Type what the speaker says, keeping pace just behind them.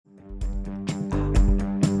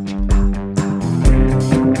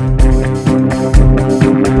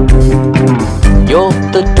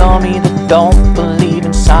don't believe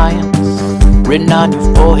in science. Written on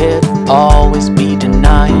your forehead, always be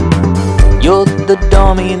denying. You're the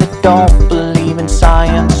dummy that don't believe in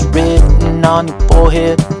science. Written on your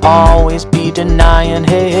forehead, always be denying.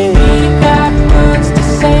 Hey, hey. We got words to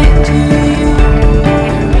say to you.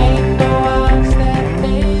 There ain't no odds that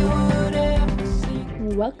they would ever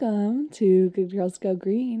see. Welcome to Good Girls Go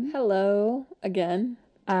Green. Hello again.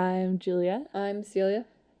 I'm Julia, I'm Celia.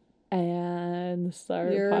 and this is our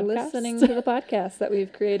You're podcast. listening to the podcast that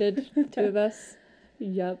we've created, two of us.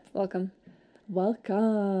 Yep. Welcome.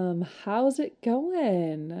 Welcome. How's it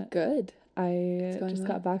going? Good. I going just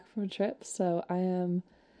well. got back from a trip, so I am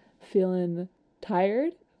feeling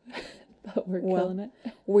tired, but we're killing it.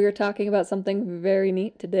 We're talking about something very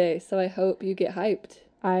neat today, so I hope you get hyped.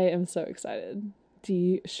 I am so excited.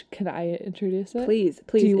 Can I introduce it? Please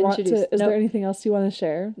Do you want introduce. to? Is there anything else you want to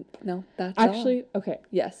share? No, that's Actually, okay. all.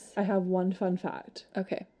 Yes. I have one fun fact.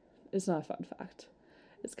 Okay. It's not a fun fact.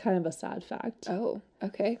 It's kind of a sad fact. Oh,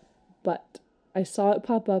 okay. But I saw it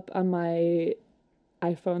pop up on my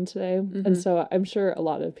iPhone today. And so I'm sure a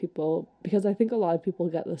lot of people, because I think a lot of people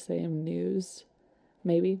get the same news,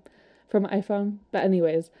 maybe, from iPhone. But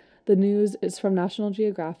anyways, the news is from National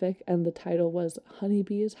Geographic, and the title was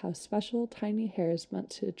Honeybees Have Special Tiny Hairs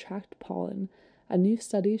Meant to Attract Pollen. A new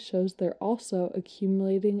study shows they're also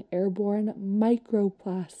accumulating airborne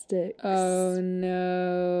microplastics. Oh,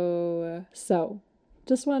 no. So,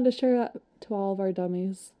 just wanted to share that to all of our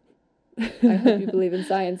dummies. I hope you believe in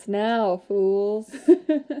science now, fools.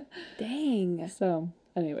 Dang. So,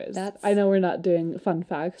 anyways, I know we're not doing fun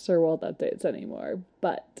facts or world updates anymore,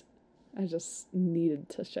 but I just needed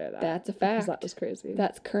to share that. That's a because fact. that was crazy.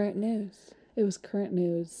 That's current news. It was current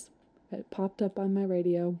news. It popped up on my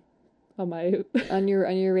radio. On my On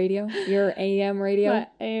your radio? Your AM radio? my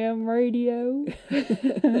AM radio.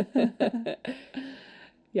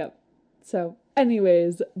 Yep. So,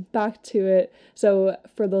 anyways, back to it. So,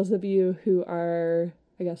 for those of you who are,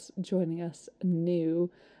 I guess, joining us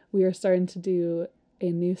new, we are starting to do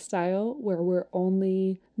a new style where we're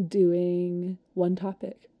only doing one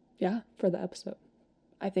topic. Yeah. For the episode.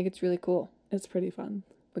 I think it's really cool. It's pretty fun.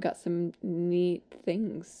 We got some neat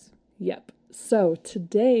things. Yep. So,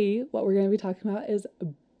 today, what we're going to be talking about is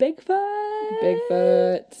Bigfoot.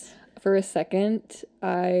 Bigfoot. For a second,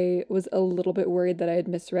 I was a little bit worried that I had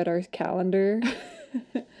misread our calendar.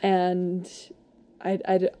 And I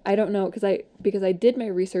don't know, because I did my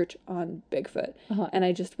research on Bigfoot. And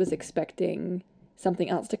I just was expecting something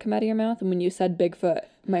else to come out of your mouth. And when you said Bigfoot,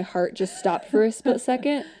 my heart just stopped for a split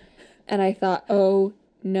second. And I thought, oh,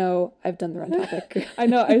 no, I've done the wrong topic. I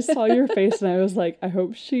know, I saw your face and I was like, I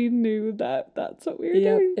hope she knew that that's what we were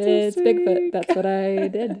doing It's this Bigfoot. week. That's what I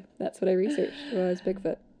did. That's what I researched, was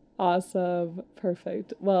Bigfoot. Awesome.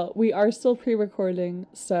 Perfect. Well, we are still pre-recording,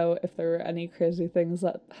 so if there are any crazy things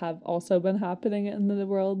that have also been happening in the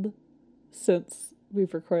world since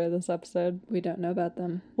we've recorded this episode, We don't know about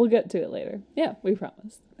them. we'll get to it later. Yeah. We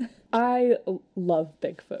promise. I love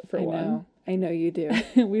Bigfoot, for one. I know you do.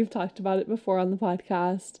 We've talked about it before on the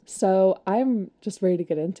podcast, so I'm just ready to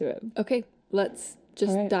get into it. Okay, let's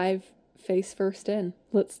just dive face first in.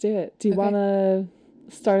 Let's do it. Do you Okay. want to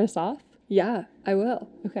start us off? Yeah, I will.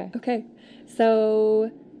 Okay. Okay, so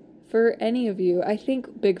for any of you, I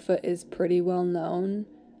think Bigfoot is pretty well known,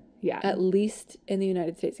 Yeah. at least in the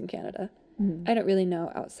United States and Canada. I don't really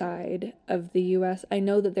know outside of the US. I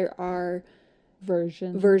know that there are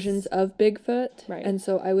versions of Bigfoot. Right. And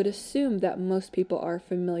so I would assume that most people are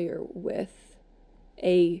familiar with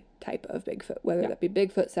a type of Bigfoot, whether that be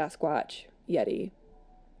Bigfoot, Sasquatch, Yeti,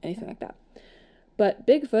 anything like that. But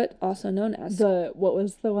Bigfoot, also known as What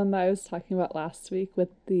was the one that I was talking about last week with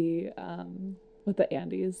the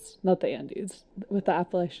Andes? Not the Andes, with the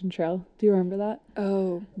Appalachian Trail. Do you remember that?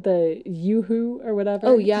 Oh. The Yoo-hoo or whatever.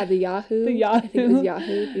 Oh yeah, the Yahoo. The Yahoo. I think it was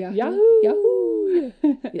Yahoo. Yahoo.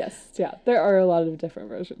 Yes. Yeah, there are a lot of different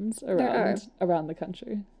versions around the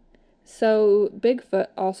country. So Bigfoot,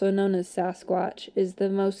 also known as Sasquatch, is the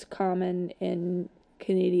most common in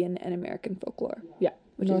Canadian and American folklore. Yeah.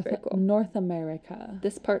 Which is very cool. North America.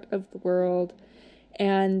 This part of the world.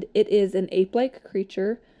 And it is an ape-like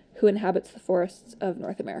creature who inhabits the forests of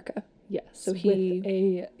North America. Yes. So with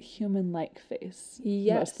a human-like face.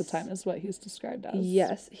 Yes. Most of the time is what he's described as.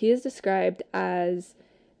 Yes. He is described as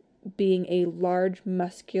being a large,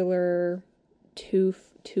 muscular,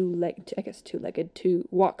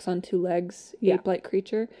 walks on two legs, ape-like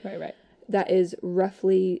creature. Right. That is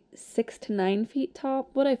roughly 6 to 9 feet tall.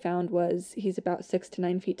 What I found was he's about 6 to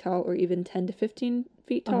 9 feet tall, or even 10 to 15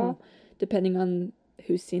 feet tall, depending on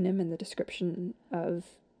who's seen him in the description of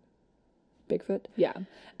Bigfoot. Yeah.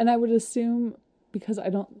 And I would assume, because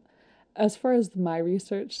as far as my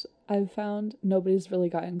research I've found, nobody's really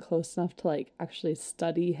gotten close enough to like actually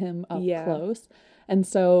study him up close. And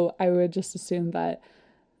so I would just assume that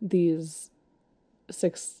these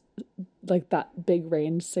six, like that big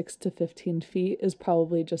range, 6 to 15 feet, is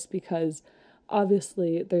probably just because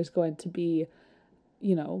obviously there's going to be,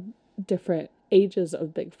 you know, different ages of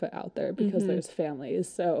Bigfoot out there because there's families.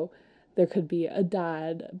 So there could be a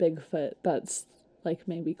dad Bigfoot that's like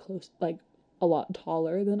maybe close, like a lot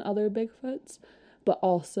taller than other Bigfoots, but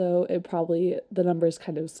also it probably, the numbers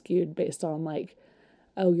kind of skewed based on like,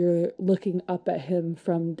 oh, you're looking up at him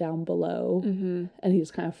from down below and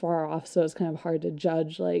he's kind of far off, so it's kind of hard to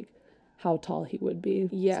judge like how tall he would be,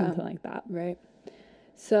 something like that. Right.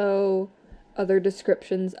 So other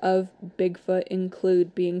descriptions of Bigfoot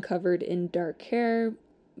include being covered in dark hair.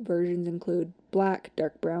 Versions include black,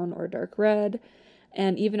 dark brown, or dark red,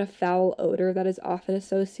 and even a foul odor that is often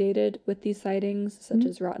associated with these sightings, such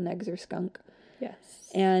as rotten eggs or skunk.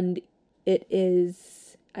 Yes. And it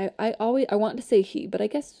is, I want to say he, but I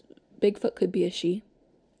guess Bigfoot could be a she.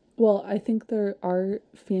 Well, I think there are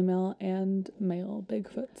female and male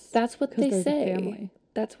Bigfoots. That's what they there's a say. family.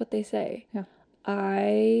 That's what they say. Yeah.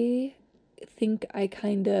 I think I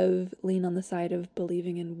kind of lean on the side of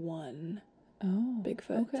believing in one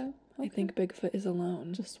Bigfoot. Okay. I think Bigfoot is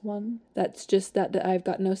alone. Just one. That's just that I've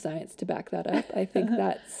got no science to back that up. I think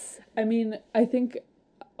that's... I mean, I think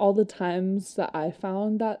all the times that I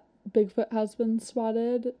found that Bigfoot has been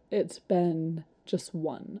spotted, it's been just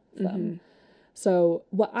one of them. So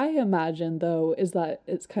what I imagine, though, is that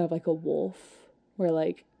it's kind of like a wolf, where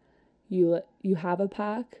like you have a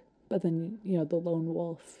pack, but then, you know, the lone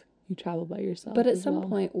wolf, you travel by yourself. But at some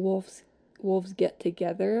point, wolves get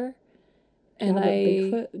together, and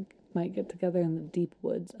Bigfoot might get together in the deep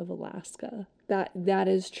woods of Alaska. That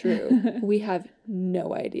is true. We have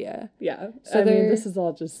no idea. Yeah. So I mean, this is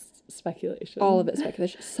all just speculation. All of it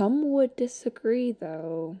speculation. Some would disagree,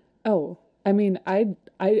 though. Oh, I mean, I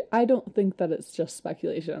don't think that it's just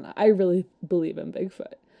speculation. I really believe in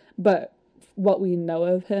Bigfoot, but what we know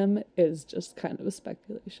of him is just kind of a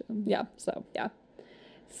speculation. Yeah. So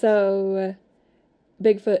So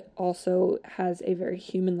Bigfoot also has a very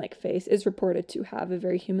human-like face, is reported to have a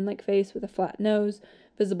very human-like face with a flat nose,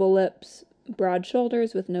 visible lips, broad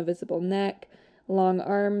shoulders with no visible neck, long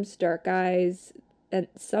arms, dark eyes, and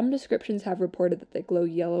some descriptions have reported that they glow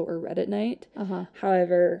yellow or red at night.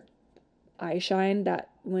 However, eye shine, that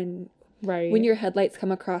when your headlights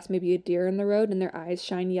come across maybe a deer in the road and their eyes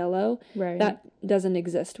shine yellow, that doesn't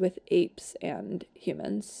exist with apes and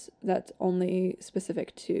humans. That's only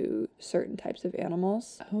specific to certain types of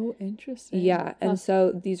animals. Oh, interesting. Yeah, and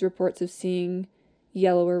so these reports of seeing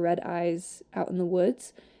yellow or red eyes out in the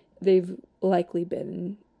woods, they've likely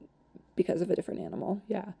been because of a different animal.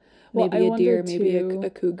 Yeah. Well, maybe a deer, maybe a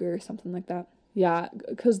cougar, something like that. Yeah,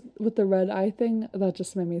 because with the red eye thing, that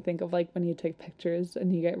just made me think of like when you take pictures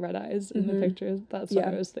and you get red eyes in the pictures. That's what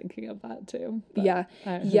I was thinking of that too. But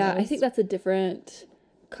I think that's a different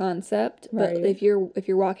concept. But if you're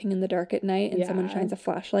walking in the dark at night and someone shines a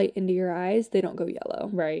flashlight into your eyes, they don't go yellow.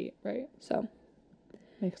 Right. So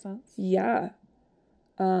makes sense. Yeah.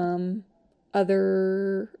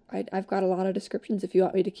 I've got a lot of descriptions if you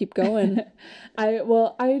want me to keep going.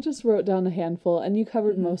 I just wrote down a handful and you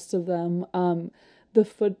covered most of them. The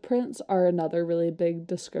footprints are another really big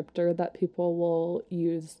descriptor that people will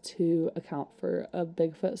use to account for a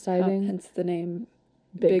Bigfoot sighting. Hence the name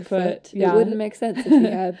Bigfoot. It wouldn't make sense if he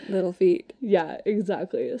had little feet. Yeah,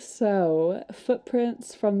 exactly. So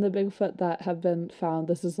footprints from the Bigfoot that have been found,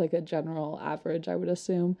 this is like a general average, I would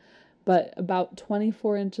assume, but about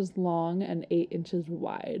 24 inches long and 8 inches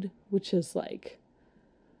wide, which is like,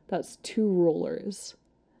 that's 2 rulers.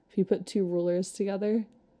 If you put 2 rulers together,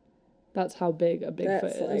 that's how big a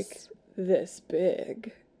Bigfoot is. Like this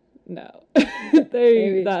big. No.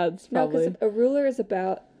 That's probably... No, because a ruler is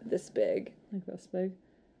about this big. Like this big?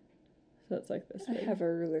 So it's like this big. I have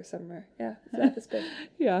a ruler somewhere. Yeah, it's about this big.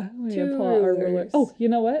 Yeah, we need 2 to pull out our ruler. rulers. Oh, you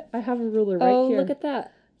know what? I have a ruler right here. Oh, look at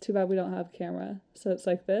that. Too bad we don't have camera. So it's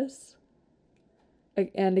like this.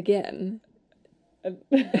 And again.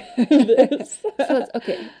 This. So it's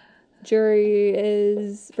okay.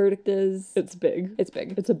 Verdict is... It's big. It's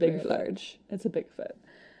big. It's a big Very foot. large. It's a big foot.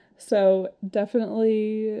 So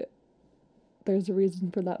definitely there's a reason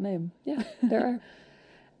for that name. Yeah, there are.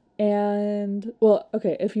 And, well,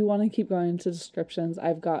 okay, if you want to keep going into descriptions,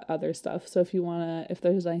 I've got other stuff. So if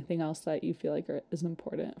there's anything else that you feel like is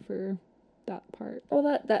important for that part.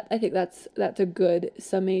 Well, I think that's a good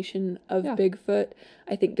summation of Bigfoot.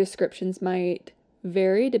 I think descriptions might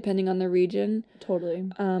vary depending on the region.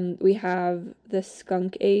 Totally. We have the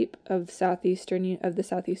skunk ape of the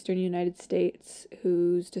southeastern United States,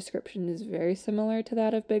 whose description is very similar to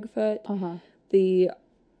that of Bigfoot. The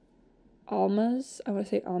almas, I want to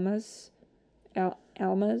say almas,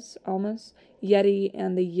 yeti,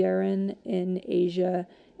 and the yeren in Asia,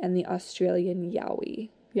 and the Australian yowie.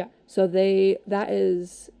 Yeah. So that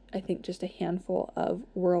is, I think, just a handful of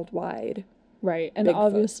worldwide. Right. And Bigfoot.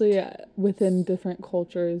 obviously within different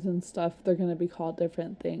cultures and stuff, they're going to be called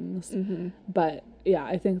different things. But yeah,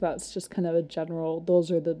 I think that's just kind of a general,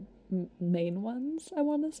 those are the main ones, I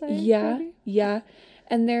want to say. Yeah. Maybe? Yeah.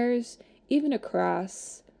 And there's, even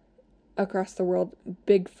across the world,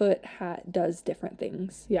 Bigfoot does different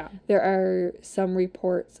things. Yeah. There are some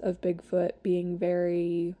reports of Bigfoot being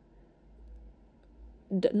very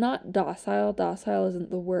not docile. Docile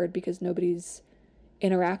isn't the word, because nobody's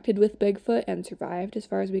interacted with Bigfoot and survived, as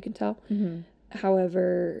far as we can tell.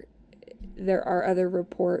 However, there are other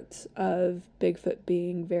reports of Bigfoot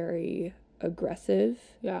being very aggressive.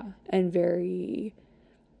 Yeah. And very,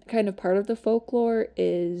 kind of part of the folklore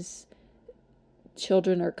is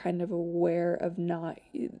children are kind of aware of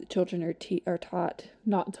children are taught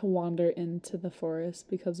not to wander into the forest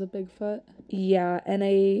because of Bigfoot. Yeah,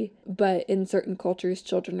 but in certain cultures,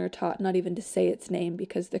 children are taught not even to say its name,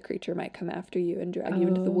 because the creature might come after you and drag you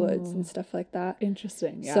into the woods and stuff like that.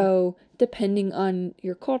 Interesting, yeah. So, depending on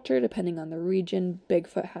your culture, depending on the region,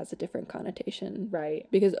 Bigfoot has a different connotation. Right.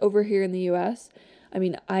 Because over here in the U.S., I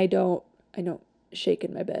mean, I don't shake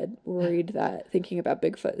in my bed worried that thinking about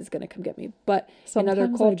Bigfoot is going to come get me. But sometimes in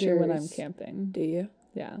other cultures, I do when I'm camping. Do you?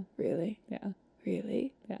 Yeah. Really? Yeah.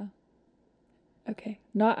 Really? Yeah. Okay.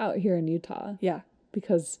 Not out here in Utah. Yeah.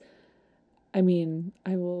 Because, I mean,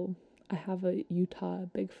 I have a Utah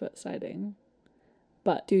Bigfoot sighting.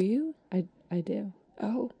 But do you? I do.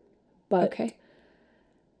 Oh. But okay.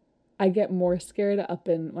 I get more scared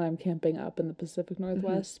when I'm camping up in the Pacific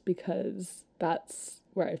Northwest, because that's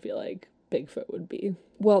where I feel like Bigfoot would be.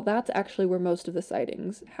 Well, that's actually where most of the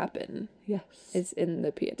sightings happen. Yes. Is in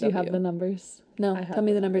the PNW. Do you have the numbers? No. Tell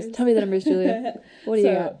me the numbers. Tell me the numbers, Julia. What do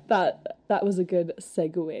you got? That was a good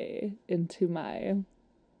segue into my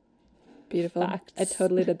beautiful facts. I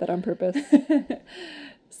totally did that on purpose.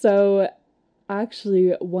 So,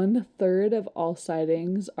 actually, 1/3 of all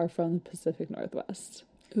sightings are from the Pacific Northwest.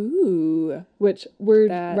 Ooh. Which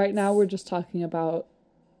right now we're just talking about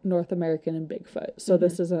North American and Bigfoot. So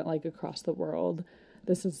this isn't like across the world.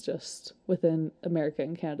 This is just within America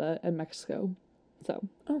and Canada and Mexico. So,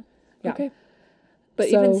 yeah. Okay. But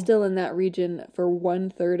even still in that region, for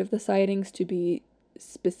 1/3 of the sightings to be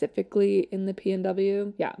specifically in the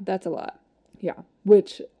PNW, yeah, that's a lot. Yeah.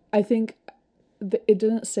 Which I think it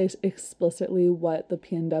didn't say explicitly what the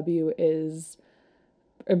PNW is.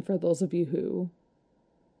 And for those of you who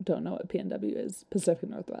don't know what PNW is, Pacific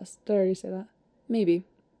Northwest. Did I already say that? Maybe.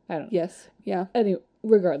 I don't know. Yes. Yeah. Anyway,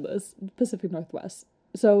 regardless, Pacific Northwest.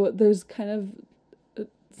 So there's kind of,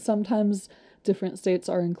 sometimes different states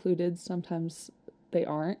are included, sometimes they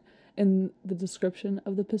aren't in the description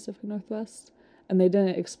of the Pacific Northwest. And they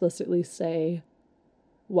didn't explicitly say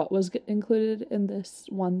what was included in this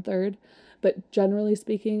 1/3. But generally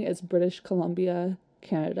speaking, it's British Columbia,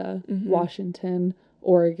 Canada, Washington,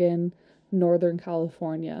 Oregon, Northern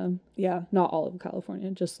California. Yeah. Not all of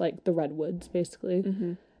California, just like the redwoods, basically.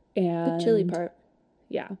 And the chilly part.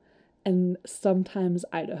 Yeah. And sometimes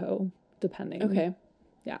Idaho, depending. Okay.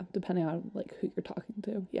 Yeah, depending on like who you're talking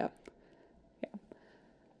to. Yeah. Yeah.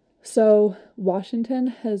 So Washington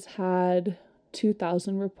has had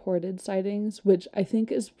 2,000 reported sightings, which I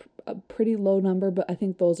think is a pretty low number, but I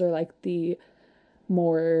think those are like a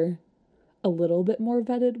little bit more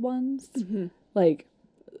vetted ones. Like,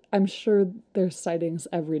 I'm sure there's sightings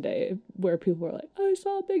every day where people are like, I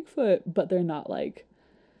saw Bigfoot, but they're not like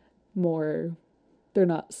they're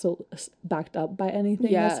not so backed up by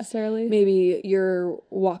anything necessarily. Maybe you're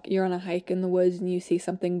on a hike in the woods and you see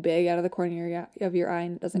something big out of the corner of your eye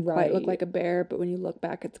and it doesn't quite look like a bear, but when you look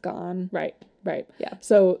back, it's gone. Right. Yeah.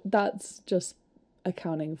 So that's just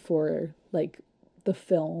accounting for like the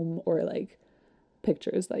film or like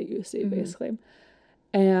pictures that you see, basically.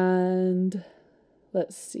 And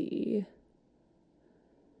let's see.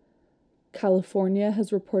 California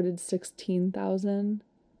has reported 16,000.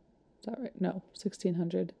 Is that right? No,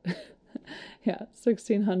 1,600. Yeah,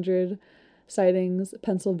 1,600 sightings.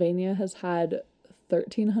 Pennsylvania has had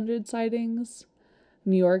 1,300 sightings.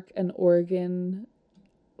 New York and Oregon,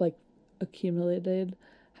 like accumulated,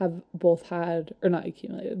 have both had, or not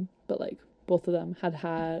accumulated, but like both of them have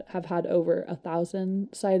had over 1,000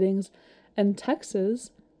 sightings, and Texas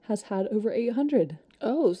has had over 800.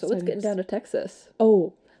 Oh, so it's getting sightings. down to Texas.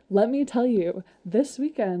 Oh, let me tell you, this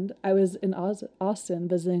weekend I was in Austin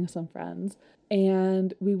visiting some friends,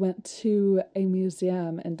 and we went to a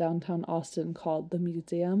museum in downtown Austin called the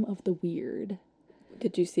Museum of the Weird.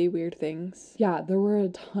 Did you see weird things? Yeah, there were a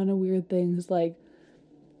ton of weird things, like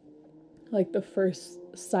the first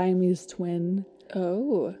Siamese twin,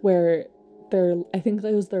 Oh. where I think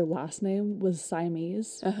it was their last name was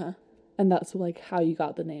Siamese, Uh-huh. and that's like how you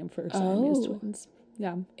got the name for Siamese Oh. twins.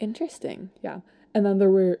 Yeah, Interesting. yeah. And then there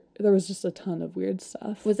was just a ton of weird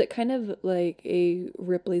stuff. Was it kind of like a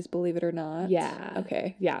Ripley's Believe It or Not? Yeah.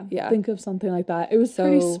 Okay. Yeah. Yeah. Think of something like that. It was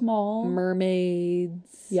pretty small.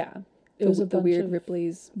 Mermaids. Yeah. It was a the bunch weird of,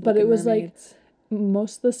 Ripley's. but it was mermaids. like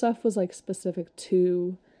most of the stuff was like specific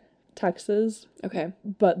to Texas, Okay.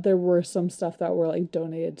 but there were some stuff that were like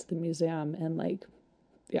donated to the museum and like,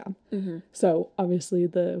 yeah. Mm-hmm. So obviously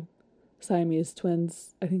the Siamese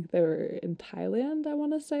twins, I think they were in Thailand, I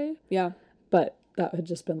want to say. Yeah. But that had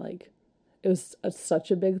just been like, it was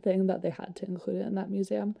such a big thing that they had to include it in that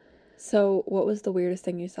museum. So, what was the weirdest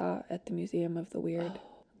thing you saw at the Museum of the Weird?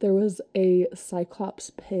 There was a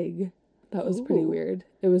Cyclops pig that was pretty Ooh. weird.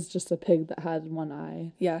 It was just a pig that had one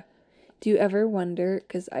eye. Yeah. Do you ever wonder,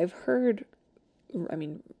 because I've heard, I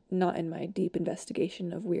mean, not in my deep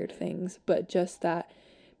investigation of weird things, but just that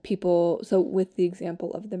people, so with the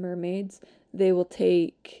example of the mermaids, they will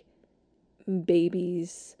take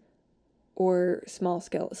babies or small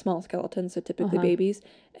skeletons, so typically babies,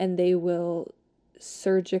 and they will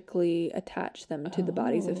surgically attach them to the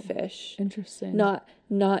bodies of fish. Interesting. Not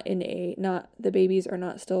the babies are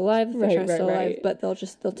not still alive, the fish are still alive, but they'll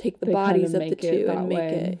take the bodies of the two and make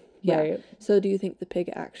it. Yeah. Right. So do you think the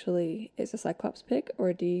pig actually is a Cyclops pig,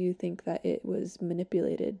 or do you think that it was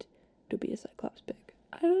manipulated to be a Cyclops pig?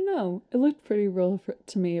 I don't know. It looked pretty real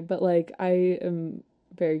to me, but like I am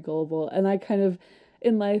very gullible, and I kind of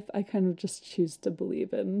in life I kind of just choose to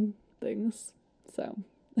believe in things. So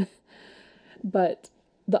but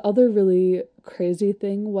the other really crazy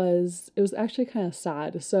thing was it was actually kind of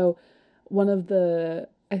sad. So one of the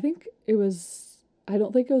I don't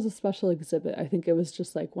think it was a special exhibit. I think it was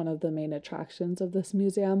just like one of the main attractions of this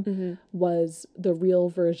museum was the real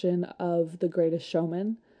version of The Greatest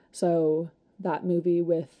Showman. So that movie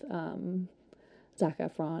with Zac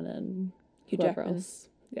Efron and Hugh whoever Jackman. else.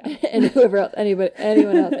 Yeah. And whoever else,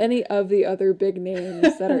 anyone else, any of the other big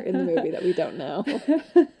names that are in the movie that we don't know.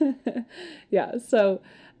 Yeah, so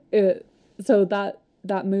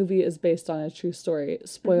that movie is based on a true story.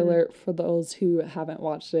 Spoiler for those who haven't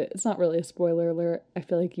watched it. It's not really a spoiler alert. I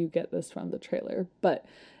feel like you get this from the trailer, but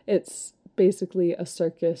it's basically a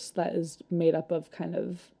circus that is made up of kind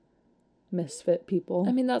of misfit people.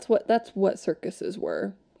 I mean, that's what circuses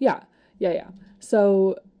were. Yeah.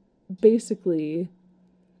 So basically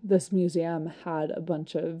this museum had a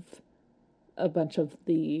bunch of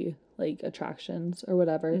the like attractions or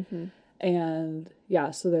whatever. And yeah,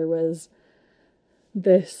 so there was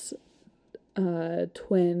this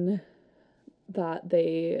twin that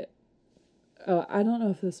I don't know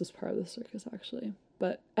if this was part of the circus actually,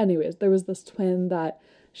 but anyways, there was this twin that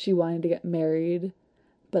she wanted to get married,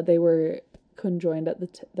 but they were conjoined at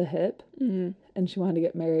the hip, and she wanted to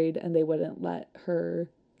get married, and they wouldn't let her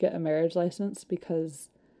get a marriage license because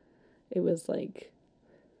it was like,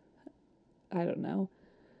 I don't know,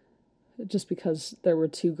 just because there were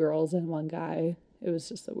two girls and one guy. It was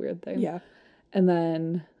just a weird thing. Yeah. And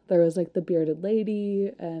then there was like the bearded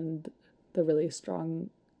lady and the really strong,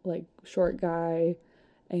 like short guy.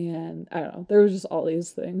 And I don't know, there was just all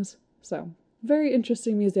these things. So very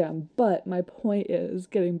interesting museum. But my point is,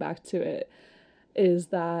 getting back to it, is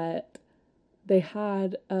that they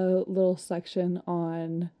had a little section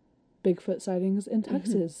on Bigfoot sightings in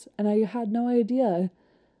Texas. And I had no idea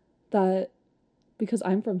that, because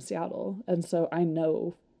I'm from Seattle, and so I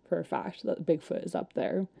know for a fact that Bigfoot is up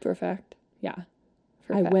there. For a fact. Yeah.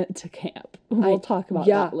 For a I fact. went to camp. We'll talk about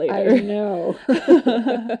that later. I know.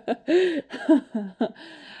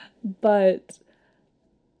 But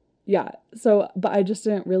yeah, but I just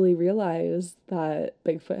didn't really realize that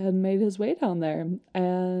Bigfoot had made his way down there.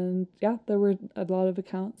 And yeah, there were a lot of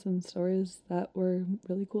accounts and stories that were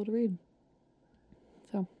really cool to read.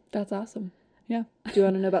 So That's awesome. yeah. Do you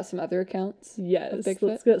want to know about some other accounts? Yes, of Bigfoot?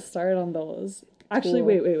 let's get started on those. Actually,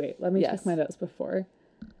 Cool. wait. Let me Yes. check my notes before.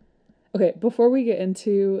 Okay, before we get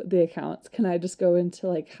into the accounts, can I just go into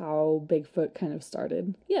like how Bigfoot kind of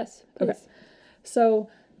started? Yes. Okay. Please. So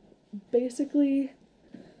basically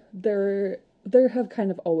there have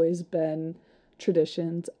kind of always been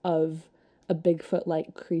traditions of a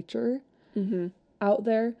Bigfoot-like creature out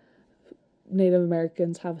there. Native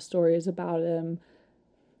Americans have stories about him.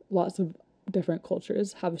 Lots of different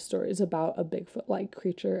cultures have stories about a Bigfoot-like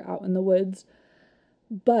creature out in the woods.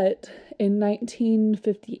 But in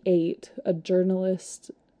 1958, a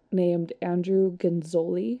journalist named Andrew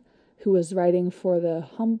Genzoli, who was writing for the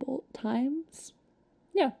Humboldt Times.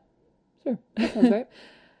 Yeah, Sure. that sounds right.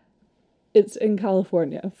 It's in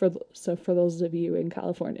California, for those of you in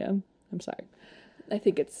California, I'm sorry. I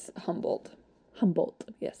think it's Humboldt. Humboldt.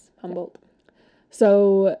 Yes, Humboldt.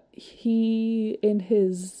 So he,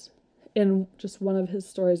 in just one of his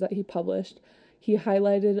stories that he published, he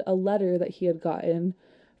highlighted a letter that he had gotten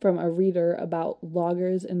from a reader about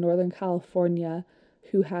loggers in Northern California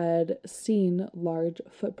who had seen large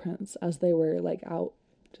footprints as they were like out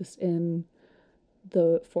just in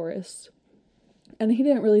the forest. And he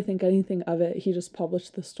didn't really think anything of it. He just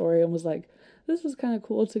published the story and was like, this was kind of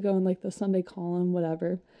cool to go in like the Sunday column,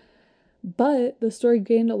 whatever. But the story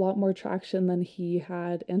gained a lot more traction than he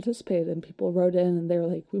had anticipated. And people wrote in and they were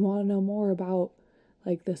like, we want to know more about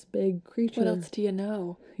like this big creature. What else do you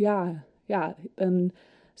know? Yeah. And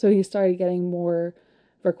so he started getting more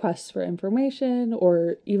requests for information,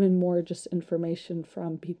 or even more just information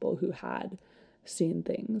from people who had seen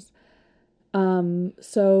things.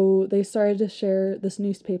 So they started to share, this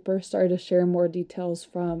newspaper started to share more details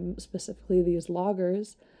from specifically these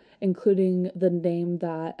loggers, including the name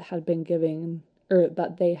that had been given, or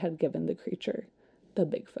that they had given the creature, the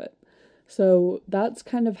Bigfoot. So that's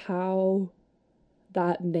kind of how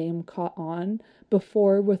that name caught on.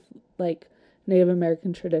 Before, with like Native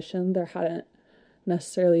American tradition, there hadn't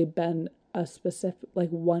necessarily been a specific, like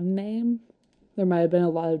one name. There might have been a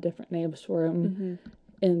lot of different names for him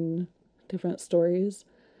in different stories.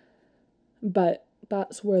 But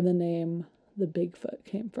that's where the name the Bigfoot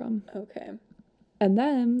came from. Okay. And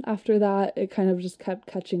then after that, it kind of just kept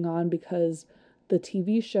catching on because the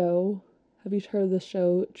TV show, have you heard of the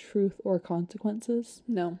show Truth or Consequences?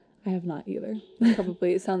 No. I have not either.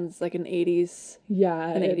 Probably. It sounds like an 80s. Yeah,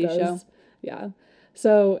 An it 80s does. show. Yeah.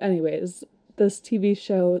 So anyways, this TV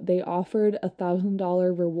show, they offered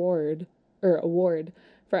 $1,000 reward or award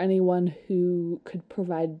for anyone who could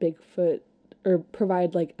provide Bigfoot or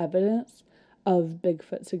provide like evidence of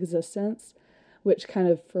Bigfoot's existence, which kind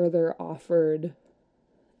of further offered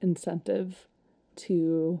incentive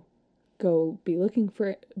to go be looking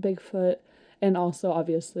for Bigfoot, and also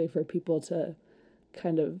obviously for people to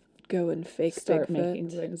kind of Go and fake start Bigfoot. making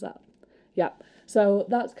things up. Yeah. So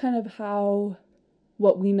that's kind of how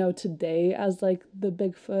what we know today as like the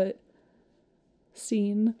Bigfoot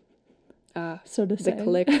scene, so to say. The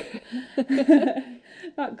click.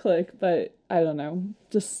 Not click, but I don't know.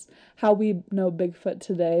 Just how we know Bigfoot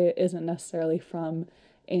today isn't necessarily from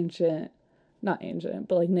not ancient,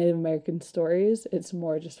 but like Native American stories. It's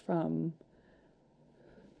more just from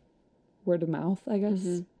word of mouth, I guess.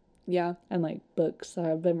 Mm-hmm. Yeah. And like books that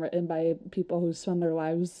have been written by people who spend their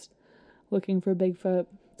lives looking for Bigfoot,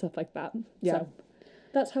 stuff like that. Yeah. So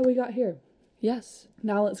that's how we got here. Yes.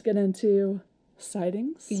 Now let's get into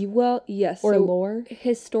sightings. Well, yes. Or so lore.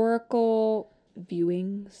 Historical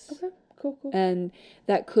viewings. Okay, cool. And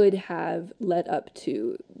that could have led up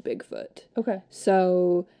to Bigfoot. Okay.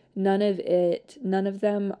 So none of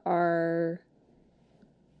them are,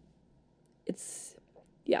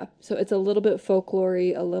 so it's a little bit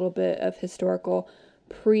folklore-y, a little bit of historical,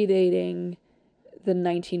 predating the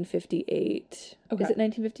 1958. Okay. Is it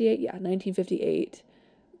 1958? Yeah, 1958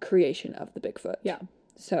 creation of the Bigfoot. Yeah.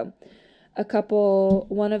 So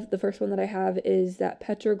the first one that I have is that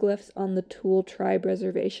petroglyphs on the Toole Tribe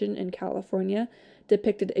Reservation in California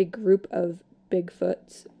depicted a group of Big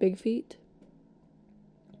feet?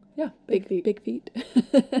 Yeah, big feet. Big feet.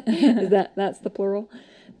 That's the plural?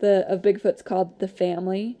 Of Bigfoots called the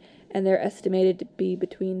family, and they're estimated to be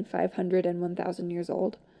between 500 and 1,000 years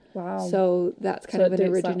old. Wow. So that's kind of an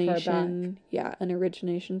it dates that far origination. Yeah, an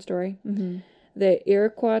origination story. Mm-hmm. The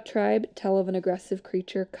Iroquois tribe tell of an aggressive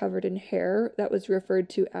creature covered in hair that was referred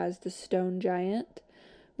to as the stone giant,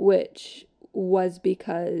 which was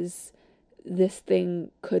because this thing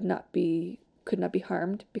could not be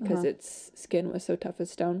harmed because its skin was so tough as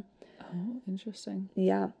stone. Oh, interesting.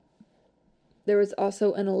 Yeah. There was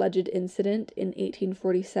also an alleged incident in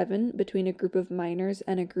 1847 between a group of miners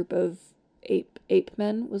and a group of ape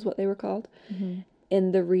men, was what they were called,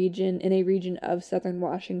 in a region of southern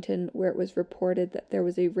Washington, where it was reported that there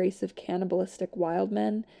was a race of cannibalistic wild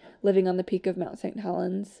men living on the peak of Mount St.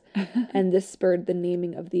 Helens, and this spurred the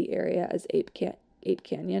naming of the area as Ape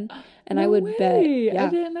Canyon. And No I would way. bet, yeah, I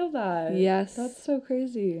didn't know that. Yes. That's so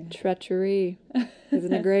crazy. treachery,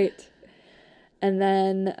 isn't it great? And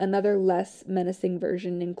then another less menacing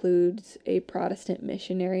version includes a Protestant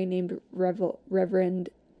missionary named Reverend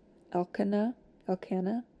Elkanah.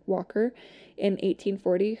 Walker in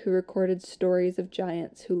 1840, who recorded stories of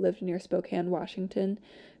giants who lived near Spokane, Washington,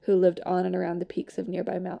 who lived on and around the peaks of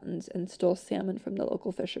nearby mountains and stole salmon from the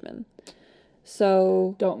local fishermen.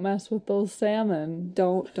 So Don't mess with those salmon.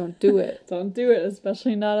 don't do it. Don't do it,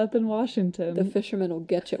 especially not up in Washington. The fishermen will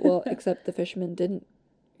get you. Well, except the fishermen didn't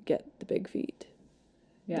get the big feet.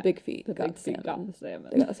 Yeah, The big feet the got big the feet salmon. got the salmon.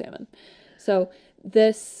 They got the salmon. So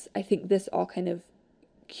I think this all kind of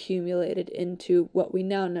accumulated into what we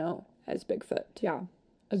now know as Bigfoot. Yeah,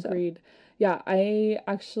 agreed. Yeah, I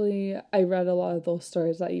read a lot of those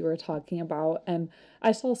stories that you were talking about, and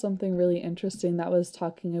I saw something really interesting that was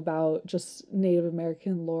talking about just Native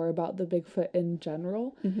American lore about the Bigfoot in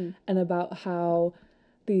general, and about how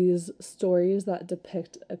these stories that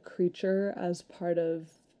depict a creature as part of,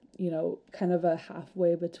 kind of a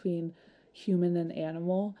halfway between human and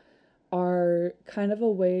animal are kind of a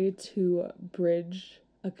way to bridge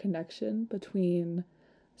a connection between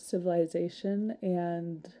civilization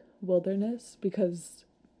and wilderness, because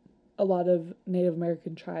a lot of Native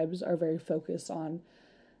American tribes are very focused on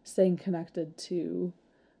staying connected to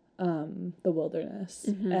the wilderness.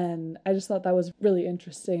 And I just thought that was really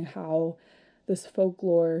interesting how this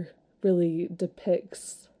folklore really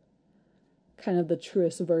depicts kind of the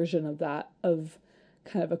truest version of that, of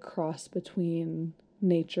kind of a cross between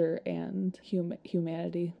nature and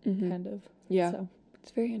humanity, kind of. Yeah. So,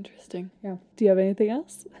 It's very interesting. yeah. Do you have anything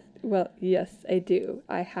else? Well, yes, I do.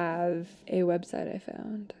 I have a website I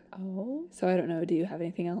found. Oh. So I don't know, do you have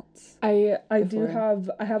anything else? I do Before.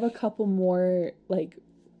 I have a couple more, like,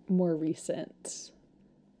 more recent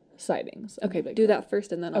sightings. of Okay, Bigfoot. do that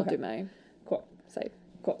first and then I'll Okay. do my Cool. site.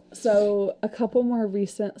 Cool. So a couple more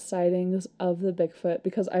recent sightings of the Bigfoot,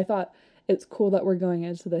 because I thought it's cool that we're going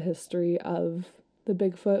into the history of the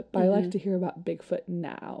Bigfoot, but I like to hear about Bigfoot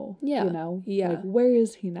now. Yeah. Yeah. Like, where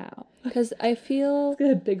is he now? Because I feel,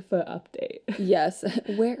 Get a Bigfoot update. yes,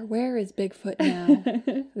 where is Bigfoot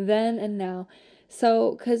now? Then and now.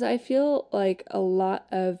 So, because I feel like a lot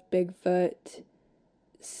of Bigfoot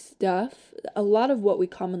stuff, a lot of what we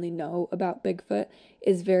commonly know about Bigfoot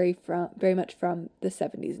is very much from the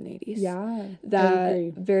 70s and 80s. Yeah. I That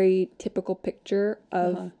agree. very typical picture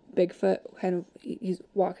of Bigfoot, kind of, he's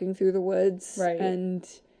walking through the woods, Right. and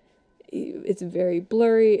it's very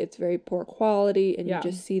blurry, it's very poor quality, and Yeah. you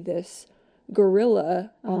just see this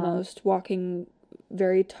gorilla almost walking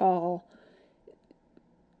very tall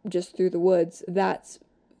just through the woods. That's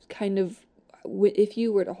kind of, if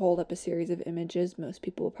you were to hold up a series of images, most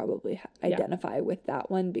people will probably identify with that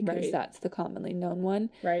one, because Right. that's the commonly known one.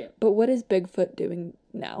 Right. But what is Bigfoot doing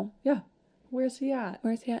now? Yeah. Where's he at?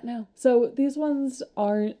 Where's he at now? So these ones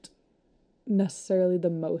aren't necessarily the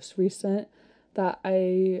most recent that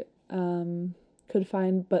I could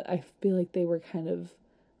find, but I feel like they were kind of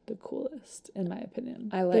the coolest, in my opinion.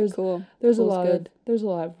 I like There's cool. There's Cool's a lot good. there's a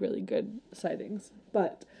lot of really good sightings,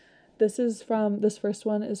 but this first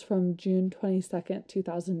one is from June 22nd,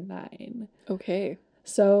 2009. Okay.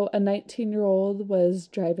 So a 19-year-old was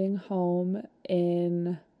driving home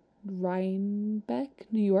in Rhinebeck,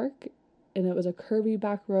 New York, and it was a curvy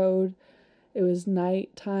back road. It was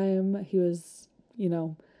nighttime. He was,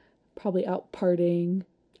 probably out partying.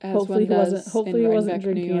 As Hopefully one he does wasn't in Rhinebeck, New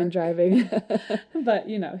drinking and York. driving. But,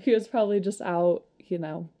 he was probably just out,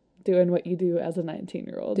 doing what you do as a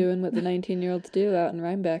 19-year-old. Doing what the 19-year-olds do out in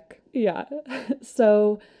Rhinebeck. Yeah.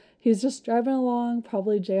 So he's just driving along,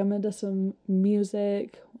 probably jamming to some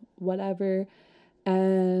music, whatever.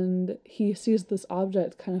 And he sees this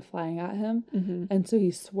object kind of flying at him. Mm-hmm. And so he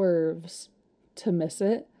swerves to miss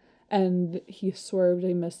it. And he swerved,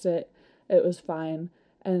 he missed it. It was fine.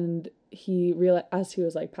 And he realized, as he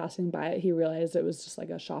was like passing by it, he realized it was just like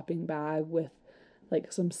a shopping bag with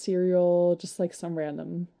like some cereal, just like some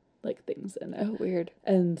random like things in it. Oh, weird.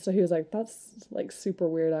 And so he was like, that's like super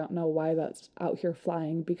weird. I don't know why that's out here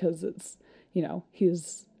flying, because it's,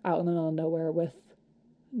 he's out in the middle of nowhere with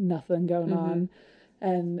nothing going on.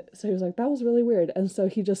 And so he was like, that was really weird. And so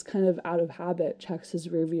he just kind of out of habit checks his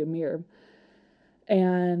rearview mirror.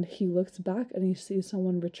 And he looks back and he sees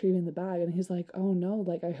someone retrieving the bag. And he's like, oh no,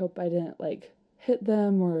 like, I hope I didn't like hit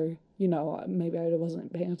them, or, maybe I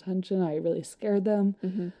wasn't paying attention. I really scared them.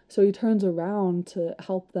 Mm-hmm. So he turns around to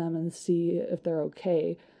help them and see if they're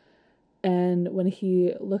okay. And when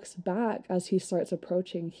he looks back, as he starts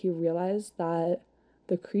approaching, he realized that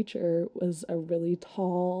the creature was a really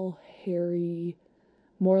tall, hairy,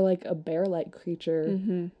 more like a bear-like creature,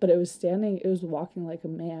 Mm-hmm. but it was walking like a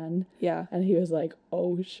man. Yeah. And he was like,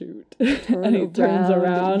 oh shoot. Turn And he turns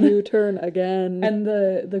around. You turn again. And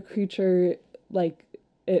the creature, like,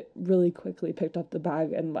 it really quickly picked up the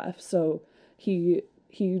bag and left. So he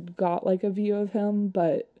he got like a view of him,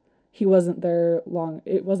 but he wasn't there long.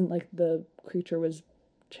 It wasn't like the creature was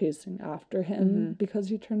chasing after him because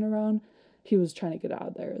he turned around. He was trying to get out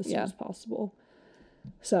of there as soon as possible.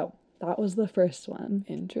 So that was the first one.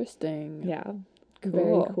 Interesting. Yeah. Cool.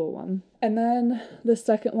 Very cool one. And then the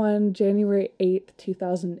second one, January 8th,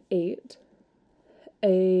 2008,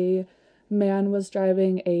 a man was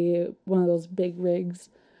driving one of those big rigs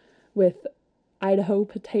with Idaho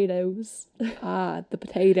potatoes. Ah, the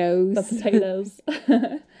potatoes. The potatoes.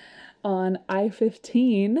 On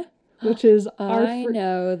I-15, which is I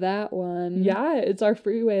know that one. Yeah, it's our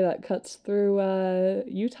freeway that cuts through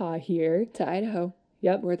Utah here. To Idaho.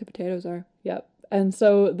 Yep. Where the potatoes are. Yep. And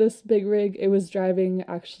so this big rig, it was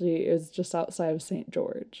just outside of St.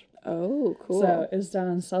 George. Oh, cool. So it's down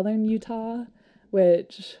in southern Utah,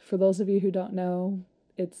 which, for those of you who don't know,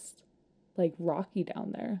 it's like rocky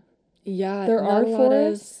down there. Yeah. There are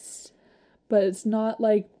forests, but it's not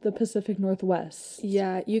like the Pacific Northwest.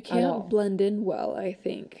 Yeah, you can't blend in well, I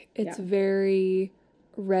think. It's very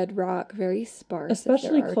red rock, very sparse.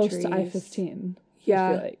 Especially close to I-15. Yeah.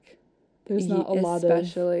 I feel like. There's not a lot of...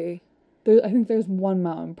 Especially... I think there's one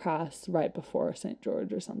mountain pass right before St.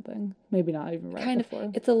 George or something. Maybe not even right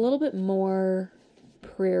before. It's a little bit more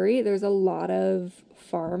prairie. There's a lot of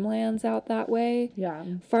farmlands out that way. Yeah.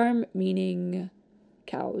 Farm meaning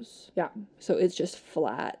cows. Yeah. So it's just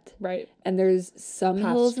flat. Right. And there's some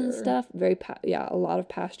hills and stuff. A lot of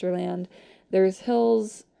pasture land. There's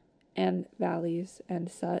hills and valleys and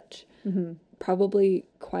such. Mm-hmm. Probably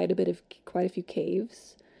quite a few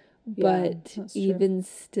caves. Yeah, but even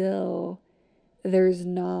still,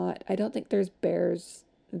 I don't think there's bears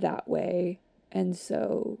that way. And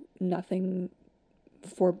so nothing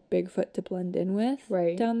for Bigfoot to blend in with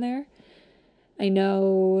down there. I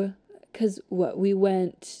know, because we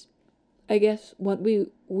went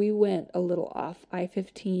we went a little off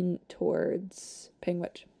I-15 towards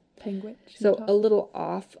Panguitch. So a little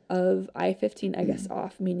off of I-15, I guess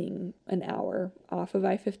off meaning an hour off of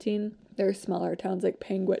I-15. There are smaller towns like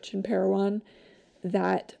Panguitch and Parowan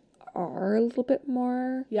that are a little bit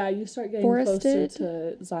more you start getting forested.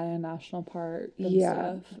 Closer to Zion National Park and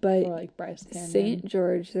stuff, but or like Bryce Canyon. St.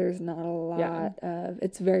 George, there's not a lot of...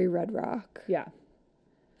 It's very red rock. Yeah.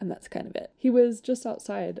 And that's kind of it. He was just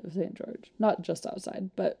outside of St. George. Not just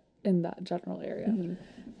outside, but in that general area. Mm-hmm.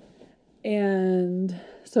 And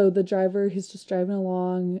so the driver, he's just driving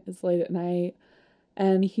along, it's late at night,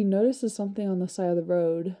 and he notices something on the side of the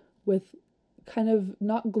road with kind of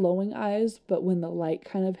not glowing eyes, but when the light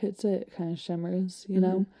kind of hits it, it kind of shimmers, you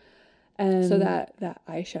know? And so that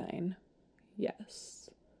eye shine.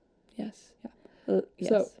 Yes. Yes.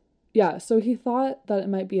 Yeah. So he thought that it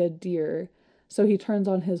might be a deer. So he turns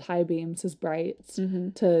on his high beams, his brights,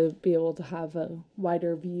 to be able to have a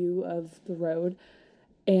wider view of the road.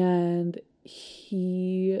 And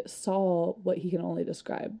he saw what he can only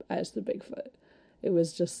describe as the Bigfoot. It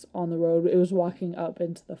was just on the road. It was walking up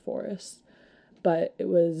into the forest, but it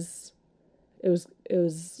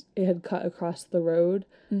had cut across the road,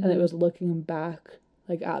 and it was looking back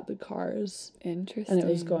like at the cars. Interesting. And it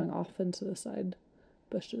was going off into the side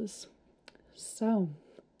bushes. So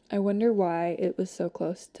I wonder why it was so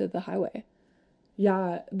close to the highway.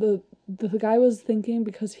 Yeah, the guy was thinking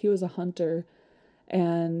because he was a hunter,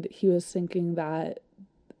 and he was thinking that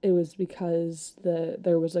it was because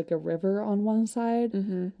there was like a river on one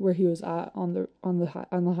side where he was at on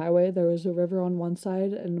the highway. There was a river on one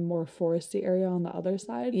side and a more foresty area on the other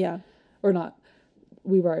side. Yeah, or not.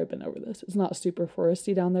 We've already been over this. It's not super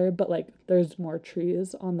foresty down there, but like there's more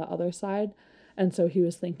trees on the other side, and so he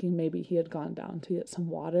was thinking maybe he had gone down to get some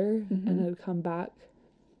water and had come back.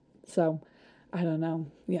 So, I don't know.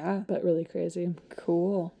 Yeah, but really crazy.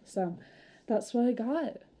 Cool. So, that's what I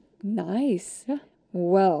got. Nice. Yeah.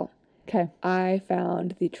 Well, okay. I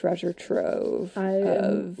found the treasure trove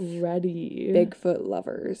of ready Bigfoot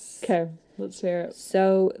lovers. Okay, let's hear it.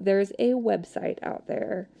 So there's a website out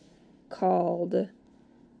there called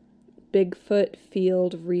Bigfoot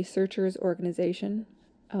Field Researchers Organization.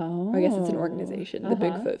 Oh. I guess it's an organization. The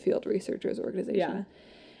Bigfoot Field Researchers Organization.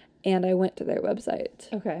 Yeah. And I went to their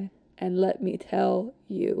website. Okay. And let me tell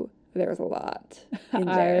you, there's a lot in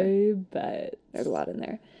there. I bet. There's a lot in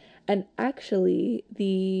there. And actually,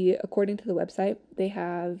 according to the website, they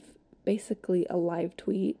have basically a live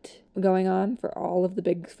tweet going on for all of the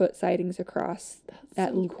Bigfoot sightings across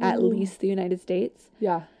at least the United States.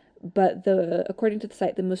 Yeah. But according to the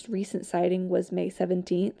site, the most recent sighting was May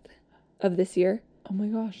 17th of this year. Oh my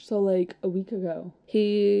gosh, so like a week ago.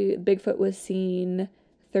 Bigfoot was seen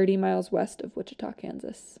 30 miles west of Wichita,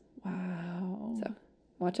 Kansas. Wow. So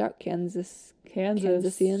watch out, Kansas.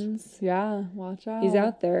 Kansasians. Yeah, watch out. He's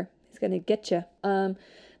out there. He's going to get you.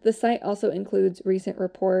 The site also includes recent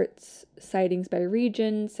reports, sightings by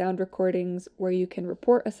region, sound recordings where you can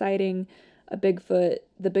report a sighting, the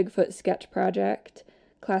Bigfoot Sketch Project,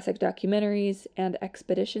 classic documentaries, and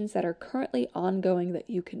expeditions that are currently ongoing that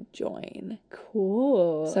you can join.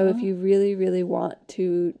 Cool. So if you really, really want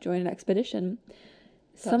to join an expedition,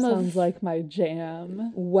 that sounds like my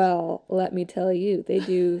jam. Well, let me tell you, they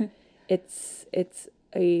do. It's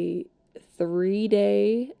a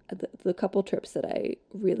 3-day. The couple trips that I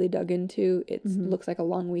really dug into, it looks like a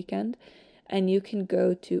long weekend, and you can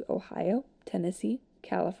go to Ohio, Tennessee,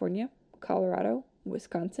 California, Colorado,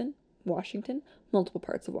 Wisconsin, Washington, multiple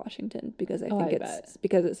parts of Washington, because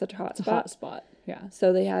because it's such a hot spot. Yeah.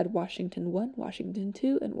 So they had Washington 1, Washington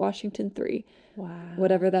 2, and Washington 3. Wow.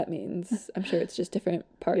 Whatever that means. I'm sure it's just different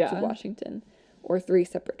parts of Washington, or 3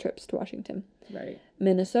 separate trips to Washington. Right.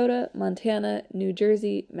 Minnesota, Montana, New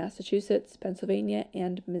Jersey, Massachusetts, Pennsylvania,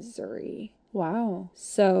 and Missouri. Wow.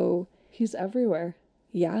 So he's everywhere.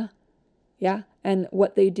 Yeah. Yeah. And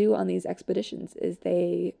what they do on these expeditions is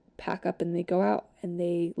they pack up and they go out and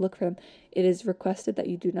they look for them. It is requested that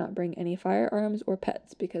you do not bring any firearms or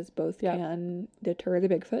pets, because both can deter the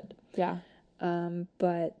Bigfoot. Yeah.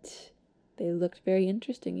 But they looked very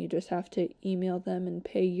interesting. You just have to email them and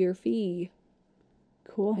pay your fee.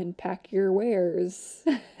 Cool. And pack your wares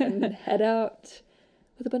and head out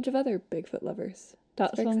with a bunch of other Bigfoot lovers.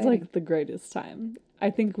 That sounds like the greatest time. I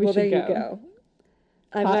think we should go. There you go.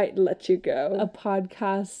 I might let you go. A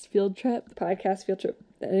podcast field trip.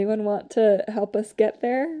 Anyone want to help us get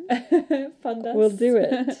there? Fund us. We'll do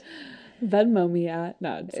it. Venmo me at.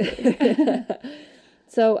 No,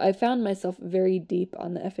 So I found myself very deep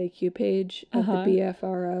on the FAQ page of the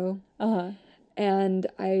BFRO. And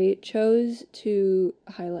I chose to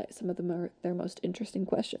highlight some of their most interesting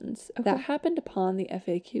questions that happened upon the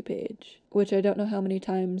FAQ page, which I don't know how many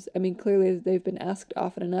times. I mean, clearly they've been asked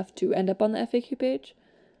often enough to end up on the FAQ page,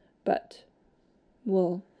 but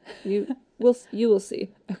you will see.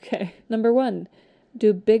 Okay. Number 1,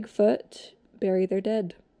 do Bigfoot bury their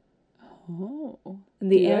dead? Oh.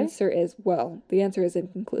 And the answer is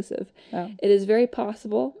inconclusive. Oh. It is very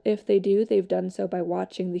possible. If they do, they've done so by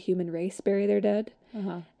watching the human race bury their dead.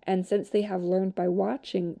 And since they have learned by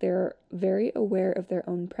watching, they're very aware of their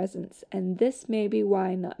own presence. And this may be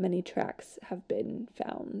why not many tracks have been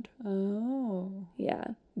found. Oh. Yeah.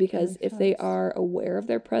 Because if they are aware of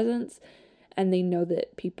their presence and they know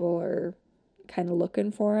that people are kind of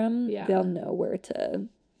looking for them, they'll know where to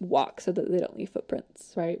walk so that they don't leave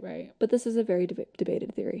footprints. Right. But this is a very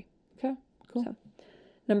debated theory. Okay, cool. So,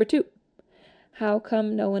 number 2, how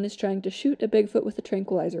come no one is trying to shoot a Bigfoot with a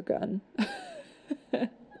tranquilizer gun?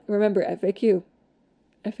 Remember, FAQ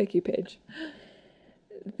page.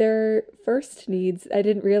 Their first needs, I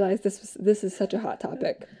didn't realize this is such a hot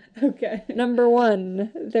topic. Okay. Number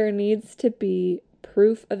 1, there needs to be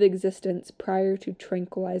proof of existence prior to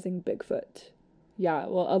tranquilizing Bigfoot. Yeah,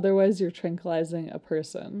 well, otherwise you're tranquilizing a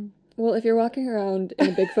person. Well, if you're walking around in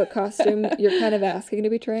a Bigfoot costume, you're kind of asking to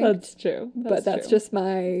be tranked. That's true. That's just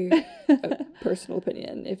my personal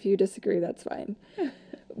opinion. If you disagree, that's fine.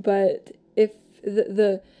 But if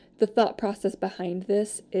the thought process behind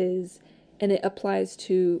this is, and it applies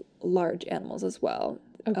to large animals as well,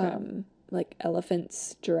 like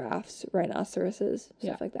elephants, giraffes, rhinoceroses,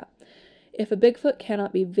 stuff like that. If a Bigfoot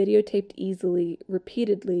cannot be videotaped easily,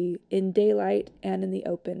 repeatedly, in daylight and in the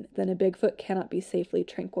open, then a Bigfoot cannot be safely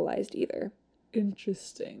tranquilized either.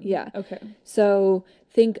 Interesting. Yeah. Okay. So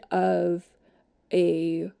think of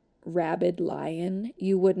a rabid lion.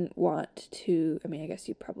 You wouldn't want to, I mean, I guess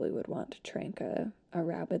you probably would want to trank a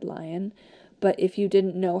rabid lion. But if you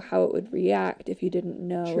didn't know how it would react, if you didn't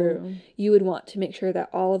know, you would want to make sure that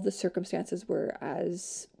all of the circumstances were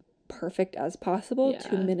as perfect as possible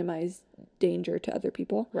to minimize danger to other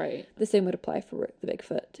people. Right. The same would apply for the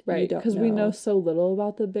Bigfoot. Right. Because we know so little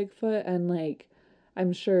about the Bigfoot, and like,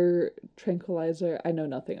 I'm sure I know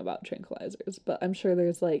nothing about tranquilizers, but I'm sure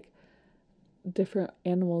there's like different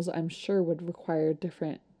animals I'm sure would require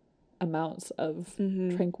different amounts of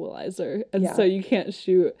tranquilizer. And so you can't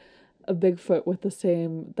shoot a Bigfoot with the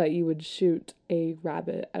same that you would shoot a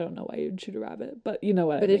rabbit. I don't know why you'd shoot a rabbit, but you know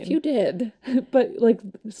what I mean. But if you did. But like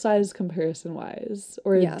size comparison wise,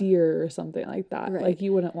 or a deer or something like that. Right. Like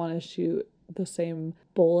you wouldn't want to shoot the same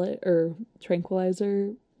bullet or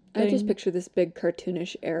tranquilizer thing. I just picture this big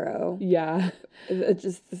cartoonish arrow. Yeah. It's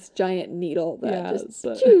just this giant needle that just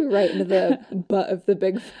right into the butt of the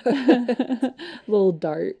Bigfoot. Little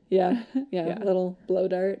dart. Yeah. Little blow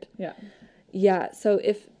dart. Yeah. Yeah, so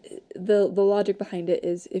if the logic behind it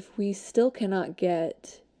is if we still cannot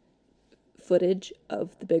get footage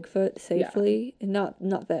of the Bigfoot safely, and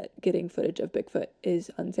not that getting footage of Bigfoot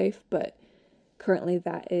is unsafe, but currently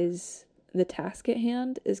that is the task at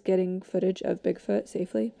hand, is getting footage of Bigfoot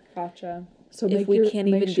safely. Gotcha. So If we can't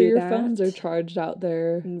make even sure do your that, phones are charged out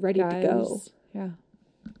there and ready to go. Yeah.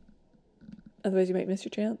 Otherwise you might miss your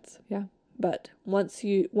chance. Yeah. But once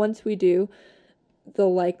we do, the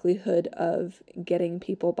likelihood of getting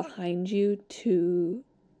people behind you to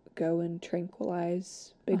go and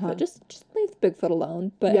tranquilize Bigfoot, just leave Bigfoot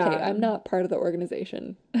alone. But Yeah. hey, I'm not part of the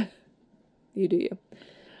organization. You do you.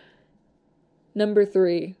 Number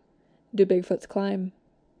 3, do Bigfoots climb?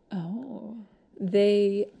 Oh.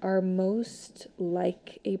 They are most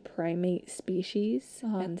like a primate species,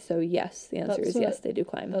 and so yes, the answer is yes, they do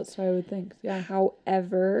climb. That's what I would think. Yeah.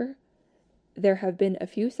 However, there have been a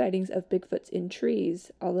few sightings of Bigfoots in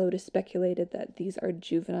trees, although it is speculated that these are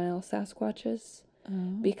juvenile Sasquatches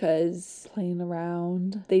because playing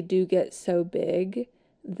around, they do get so big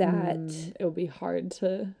that it would be hard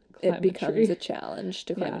to climb it becomes a tree. a challenge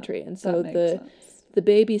to climb a tree. And so that makes sense. the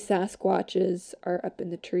baby Sasquatches are up in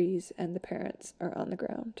the trees and the parents are on the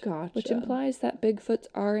ground. Gotcha. Which implies that Bigfoots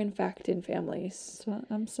are in fact in families. That's what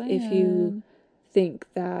I'm saying. If you think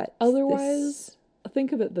that otherwise,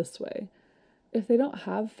 think of it this way. If they don't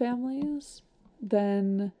have families,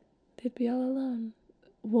 then they'd be all alone.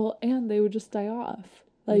 Well, and they would just die off.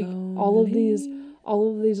 Like all of these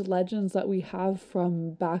legends that we have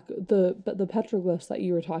from back the petroglyphs that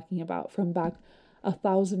you were talking about from back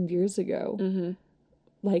 1,000 years ago. Mm-hmm.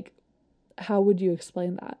 Like, how would you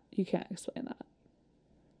explain that? You can't explain that.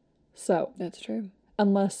 So that's true.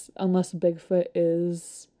 Unless Bigfoot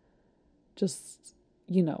is just,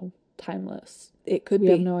 timeless. It could be.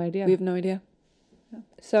 We have no idea. We have no idea. Yeah.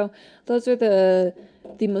 So those are the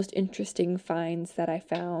most interesting finds that I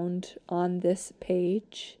found on this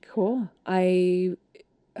page. Cool. I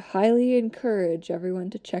highly encourage everyone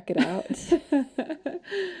to check it out.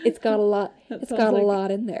 It's got a lot. It's got a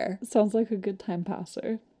lot in there. Sounds like a good time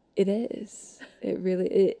passer. It is. It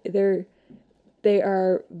really. They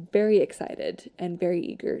are very excited and very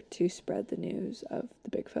eager to spread the news of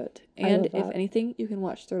the Bigfoot. And if anything, you can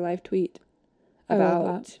watch their live tweet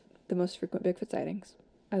about the most frequent Bigfoot sightings.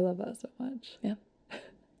 I love that so much. Yeah.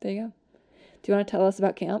 There you go. Do you want to tell us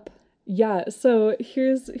about camp? Yeah, so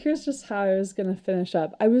here's just how I was going to finish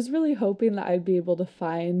up. I was really hoping that I'd be able to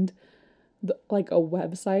find a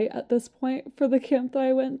website at this point for the camp that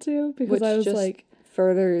I went to, because which I was just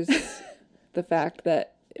furthers the fact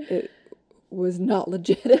that it was not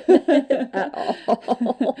legitimate at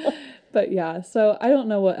all. But yeah, so I don't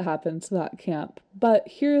know what happened to that camp, but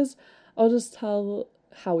I'll just tell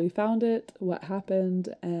how we found it, what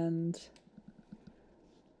happened, and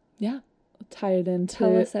tie it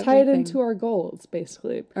into our goals,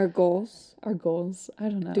 basically. Our goals? I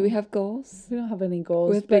don't know. Do we have goals? We don't have any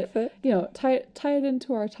goals. With Bigfoot? Tie it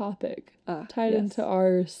into our topic. Tie it into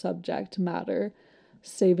our subject matter,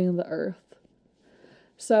 saving the earth.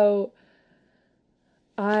 So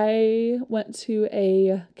I went to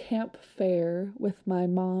a camp fair with my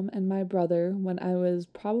mom and my brother when I was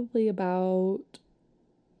probably about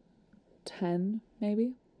 10,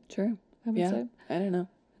 maybe. Sure. I would say. I don't know.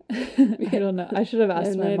 I don't know. I should have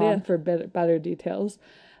asked my mom for better details.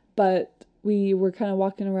 But we were kind of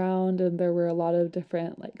walking around and there were a lot of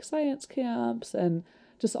different science camps and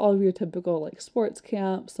just all of your typical sports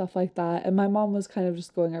camps, stuff like that. And my mom was kind of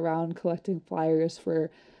just going around collecting flyers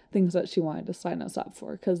for things that she wanted to sign us up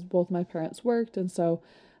for, because both my parents worked, and so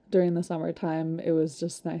during the summertime it was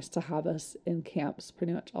just nice to have us in camps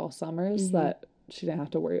pretty much all summers, that she didn't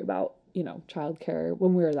have to worry about childcare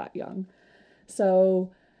when we were that young.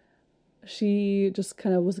 So she just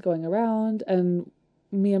kind of was going around, and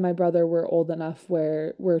me and my brother were old enough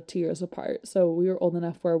where we're 2 years apart, so we were old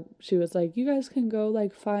enough where she was like, you guys can go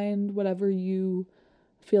find whatever you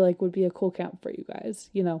feel like would be a cool camp for you guys,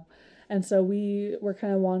 And so we were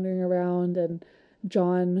kind of wandering around, and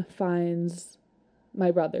John finds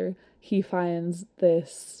my brother. He finds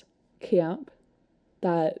this camp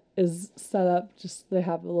that is set up, they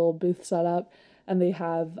have a little booth set up, and they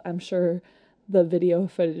have, I'm sure, the video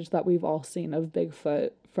footage that we've all seen of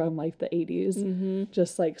Bigfoot from the 80s,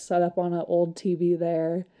 just set up on an old TV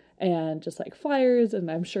there, and just flyers,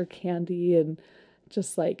 and I'm sure candy, and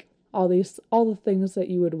just all the things that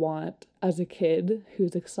you would want as a kid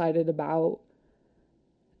who's excited about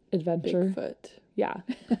adventure. Bigfoot. Yeah.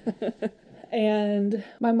 And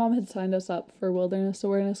my mom had signed us up for wilderness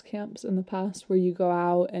awareness camps in the past, where you go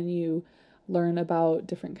out and you learn about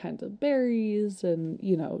different kinds of berries and,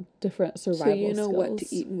 you know, different survival So you know skills. what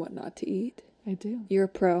to eat and what not to eat? I do. You're a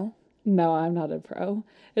pro? No, I'm not a pro.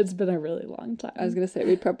 It's been a really long time. I was going to say,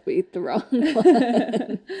 we'd probably eat the wrong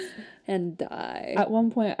one and die. At one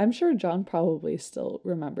point, I'm sure John probably still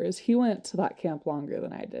remembers, he went to that camp longer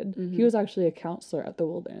than I did. He was actually a counselor at the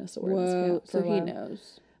Wilderness Awareness Camp for so a while. he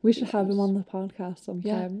knows. We should have him on the podcast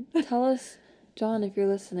sometime. Yeah. Tell us, John, if you're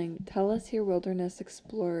listening, tell us your Wilderness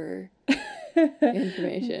Explorer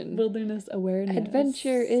information. Wilderness Awareness.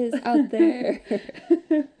 Adventure is out there.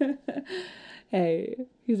 Hey,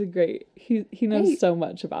 he's a great, he knows so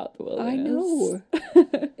much about the wilderness. I know.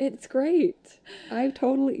 It's great.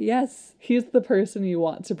 Yes. He's the person you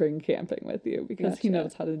want to bring camping with you because he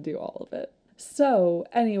knows how to do all of it. So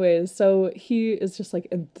anyways, so he is just like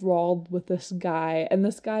enthralled with this guy, and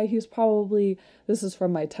this guy, this is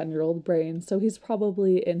from my 10-year-old brain, so he's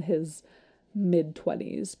probably in his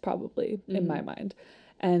mid-20s, probably, in my mind.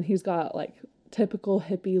 And he's got like typical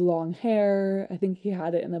hippie long hair. I think he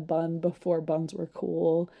had it in a bun before buns were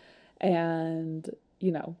cool. And,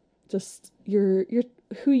 you know, just you're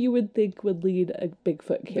who you would think would lead a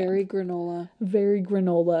Bigfoot camp. Very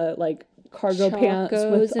granola, like cargo pants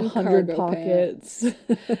with 100 pockets.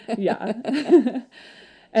 Yeah.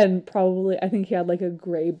 And probably, I think he had like a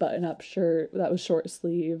gray button-up shirt that was short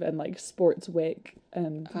sleeve and like sports wick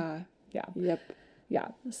and yeah. Yep. Yeah.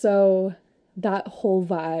 So that whole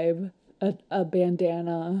vibe, a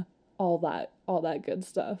bandana, all that good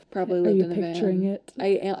stuff. Probably lived in a van. Are you picturing it?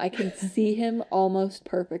 I can see him almost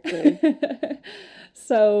perfectly.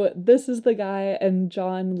 So this is the guy, and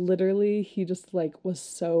John literally, he just like was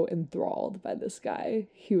so enthralled by this guy.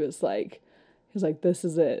 He was like, this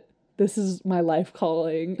is it. This is my life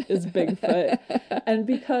calling, is Bigfoot. And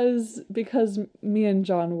because me and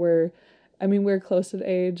John we're close in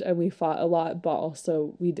age and we fought a lot, but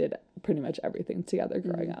also we did pretty much everything together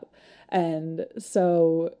growing up. And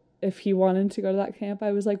so if he wanted to go to that camp,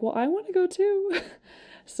 I was like, well, I want to go too.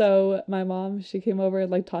 So my mom, she came over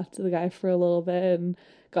and like talked to the guy for a little bit and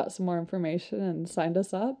got some more information and signed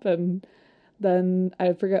us up. And then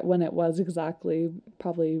I forget when it was exactly,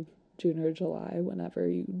 probably June or July, whenever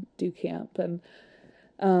you do camp. And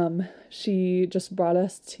she just brought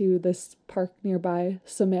us to this park nearby,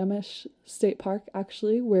 Sammamish State Park,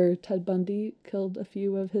 actually, where Ted Bundy killed a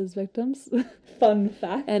few of his victims. Fun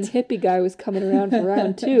fact. And hippie guy was coming around for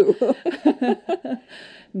round 2.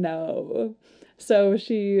 No. So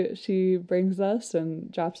she brings us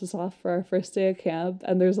and drops us off for our first day of camp,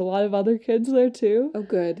 and there's a lot of other kids there too. Oh,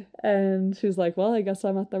 good. And she's like, well, I guess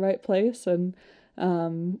I'm at the right place. And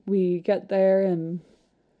we get there and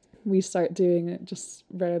we start doing just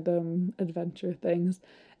random adventure things.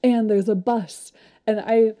 And there's a bus. And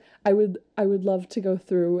I would love to go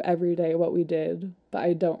through every day what we did, but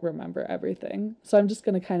I don't remember everything. So I'm just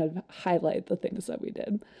going to kind of highlight the things that we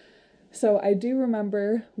did. So I do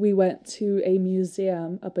remember we went to a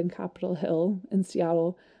museum up in Capitol Hill in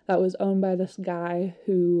Seattle that was owned by this guy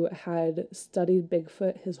who had studied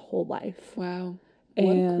Bigfoot his whole life. Wow.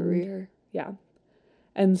 What a career. Yeah.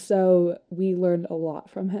 And so we learned a lot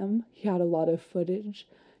from him. He had a lot of footage.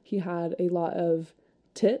 He had a lot of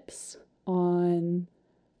tips on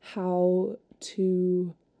how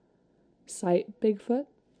to sight Bigfoot.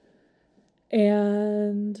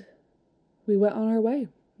 And we went on our way.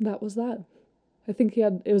 That was that. I think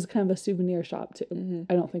it was kind of a souvenir shop too. Mm-hmm.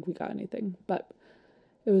 I don't think we got anything, but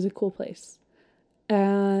it was a cool place.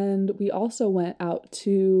 And we also went out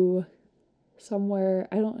to somewhere,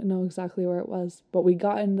 I don't know exactly where it was, but we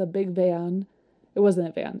got in the big van. It wasn't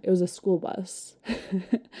a van, it was a school bus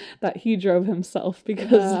that he drove himself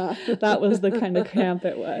because that was the kind of camp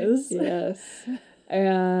it was. Yes.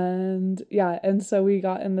 And yeah, and so we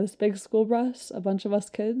got in this big school bus, a bunch of us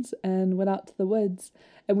kids, and went out to the woods,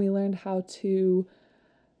 and we learned how to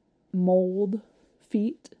mold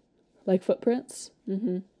feet, like footprints.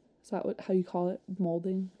 Mm-hmm. Is that how you call it?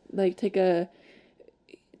 Molding? Like take a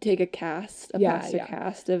cast, plaster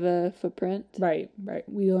cast of a footprint. Right.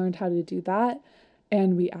 We learned how to do that,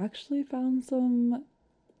 and we actually found some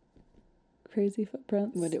crazy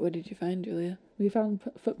footprints. What did you find, Julia? We found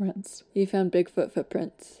footprints. You found Bigfoot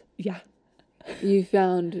footprints. Yeah. You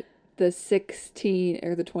found the 16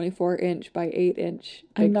 or the 24-inch by 8-inch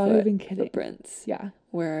Bigfoot. I'm not even kidding. Footprints. Yeah.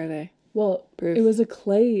 Where are they? Well, Proof. It was a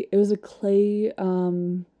clay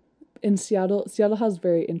in Seattle. Seattle has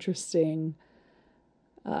very interesting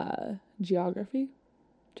geography.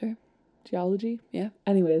 Sure. Geology. Yeah.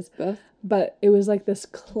 Anyways. Both. But it was like this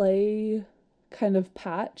clay kind of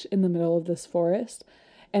patch in the middle of this forest.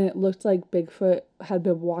 and it looked like Bigfoot had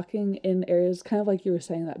been walking in areas, kind of like you were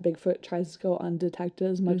saying, that Bigfoot tries to go undetected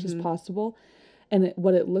as much as possible. And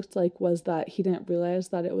what it looked like was that he didn't realize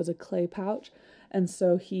that it was a clay pouch. And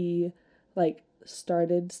so he, like,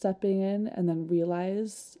 started stepping in and then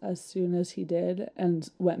realized as soon as he did and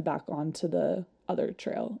went back onto the other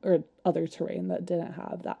trail or other terrain that didn't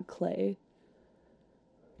have that clay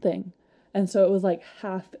thing. And so it was like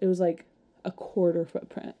a quarter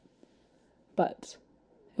footprint. But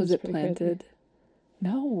was it planted? Crazy.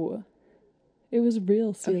 No. It was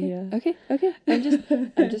real, Celia. Okay. I'm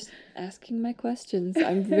just asking my questions.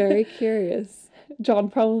 I'm very curious. John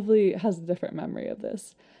probably has a different memory of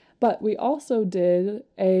this. But we also we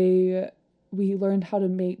learned how to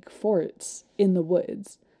make forts in the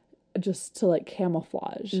woods just to like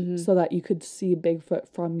camouflage so that you could see Bigfoot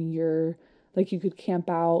from you could camp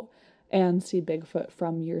out and see Bigfoot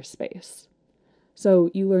from your space.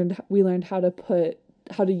 So we learned how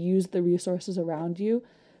to use the resources around you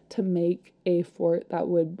to make a fort that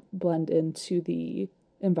would blend into the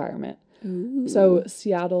environment. Ooh. So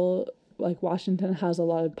Seattle, like Washington, has a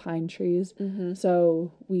lot of pine trees.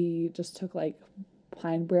 So we just took like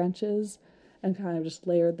pine branches and kind of just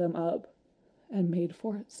layered them up and made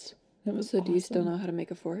forts. It was awesome. Do you still know how to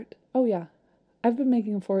make a fort? Oh yeah. I've been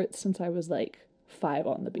making forts since I was like 5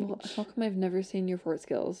 on the beach. Well, how come I've never seen your fort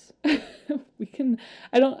skills?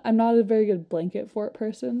 I'm not a very good blanket fort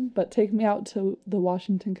person, but take me out to the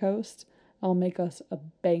Washington coast. I'll make us a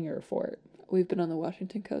banger fort. We've been on the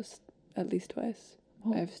Washington coast at least twice.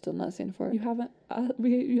 Well, I've still not seen a fort. You haven't,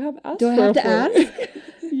 you have asked. Do I have to ask?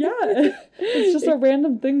 Yeah. It's just a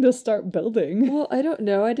random thing to start building. Well, I don't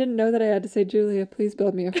know. I didn't know that I had to say, Julia, please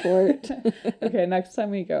build me a fort. Okay, next time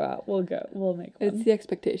we go out, we'll make one. It's the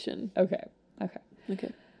expectation. Okay.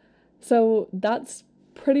 So that's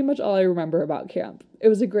pretty much all I remember about camp. It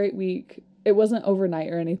was a great week. It wasn't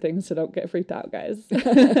overnight or anything, so don't get freaked out, guys.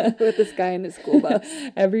 With this guy in his school bus.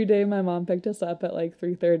 Every day my mom picked us up at like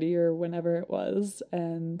 3:30 or whenever it was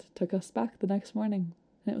and took us back the next morning.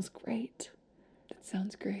 And it was great. That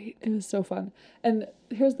sounds great. It was so fun. And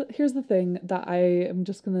here's the thing that I am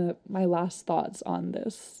just my last thoughts on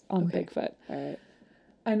this, Bigfoot. All right.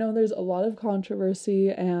 I know there's a lot of controversy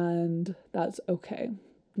and that's okay.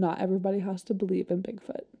 Not everybody has to believe in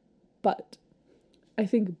Bigfoot. But I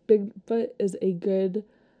think Bigfoot is a good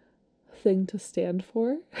thing to stand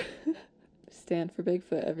for. Stand for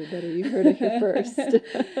Bigfoot, everybody. You heard it here first.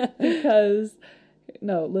 Because,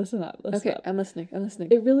 no, listen up. Okay, I'm listening.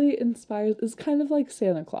 It really inspires, it's kind of like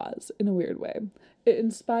Santa Claus in a weird way. It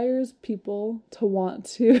inspires people to want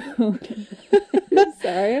to...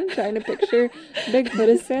 Sorry, I'm trying to picture Bigfoot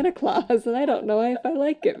as Santa Claus, and I don't know if I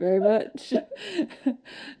like it very much.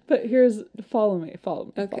 But follow me.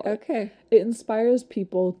 Okay. It inspires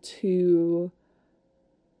people to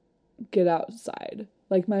get outside.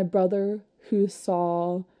 Like my brother who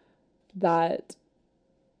saw that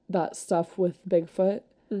stuff with Bigfoot,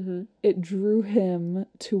 it drew him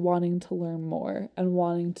to wanting to learn more and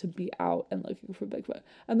wanting to be out and looking for Bigfoot.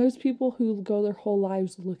 And there's people who go their whole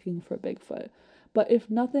lives looking for Bigfoot. But if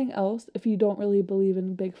nothing else, if you don't really believe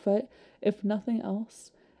in Bigfoot, if nothing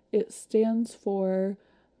else, it stands for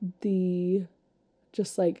the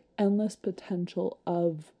just like endless potential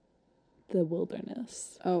of the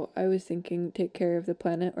wilderness. Oh, I was thinking take care of the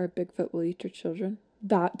planet or Bigfoot will eat your children.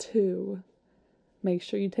 That too. Make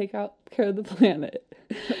sure you take care of the planet.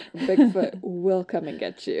 Bigfoot will come and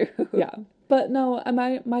get you. Yeah. But no,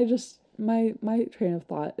 my train of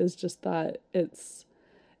thought is just that it's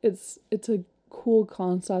a cool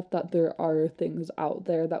concept that there are things out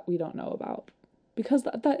there that we don't know about. Because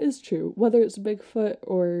that is true. Whether it's Bigfoot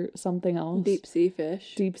or something else. Deep sea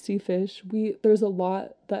fish. There's a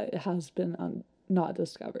lot that has been not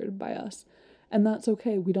discovered by us. And that's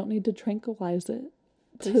okay. We don't need to tranquilize it.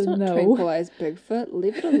 Please don't tranquilize Bigfoot.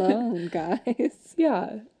 Leave it alone, guys.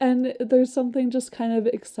 Yeah. And there's something just kind of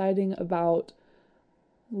exciting about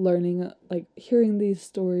learning, like hearing these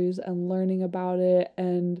stories and learning about it.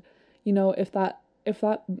 And, you know, if that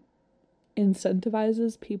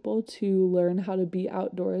incentivizes people to learn how to be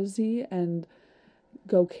outdoorsy and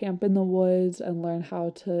go camp in the woods and learn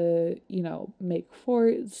how to, you know, make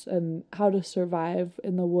forts and how to survive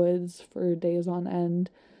in the woods for days on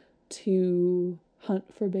end, to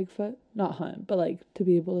hunt for Bigfoot, not hunt, but like to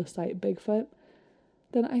be able to sight Bigfoot,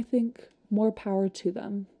 then I think more power to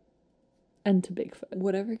them and to Bigfoot.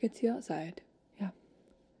 Whatever gets you outside. Yeah.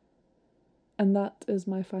 And that is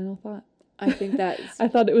my final thought. I think that's... I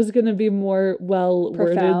thought it was going to be more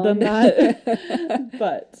well-worded than that.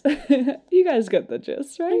 But you guys get the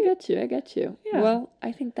gist, right? I get you. Yeah. Well,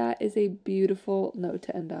 I think that is a beautiful note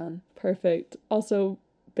to end on. Perfect. Also,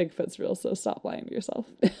 Bigfoot's real, so stop lying to yourself.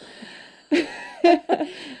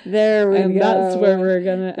 There we and go. That's where we're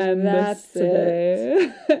gonna end this today.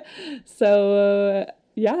 So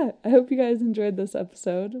yeah, I hope you guys enjoyed this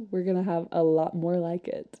episode. We're gonna have a lot more like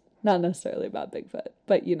it. Not necessarily about Bigfoot,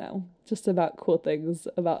 but just about cool things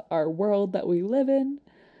about our world that we live in.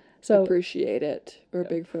 So appreciate it, or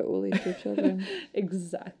Bigfoot will eat your children.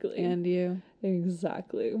 Exactly. And you.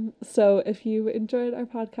 Exactly. So if you enjoyed our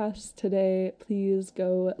podcast today, please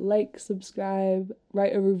go like, subscribe,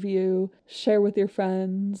 write a review, share with your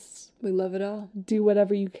friends. We love it all. Do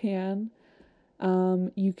whatever you can.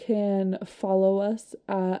 You can follow us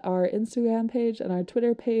at our Instagram page and our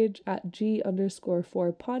Twitter page at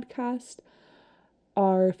G_4podcast.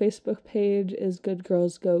 Our Facebook page is Good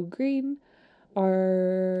Girls Go Green.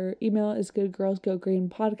 Our email is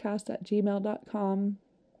goodgirlsgogreenpodcast@gmail.com.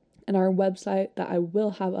 And our website that I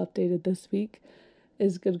will have updated this week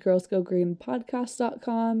is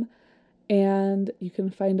goodgirlsgogreenpodcast.com. And you can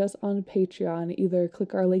find us on Patreon. Either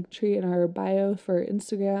click our link tree in our bio for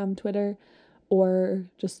Instagram, Twitter, or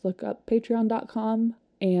just look up patreon.com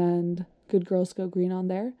and Good Girls Go Green on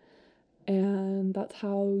there. And that's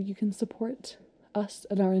how you can support us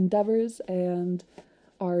and our endeavors and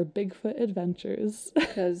our Bigfoot adventures.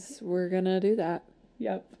 Because we're gonna do that.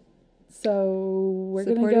 Yep. So we're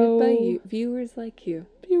supported gonna go by you, viewers like you.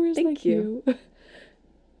 Thank you.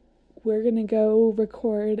 We're gonna go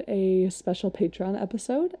record a special Patreon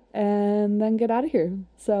episode and then get out of here.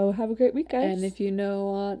 So have a great week, guys. And if you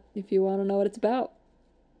want to know what it's about,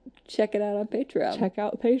 check it out on Patreon. Check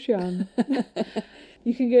out Patreon.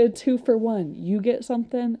 You can get a 2-for-1. You get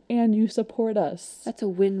something and you support us. That's a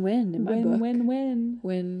win-win in my book. Win-win-win.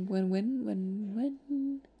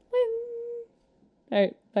 Win-win-win-win-win. All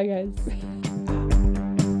right, bye guys.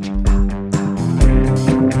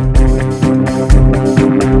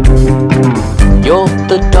 You're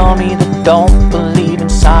the dummy that don't believe in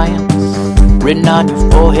science. Written on your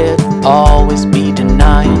forehead, always be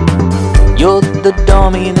denying. You're the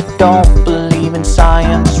dummy that don't believe in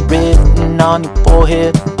science. Written on your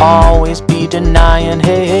forehead, always be denying.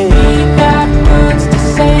 Hey, hey. We got words to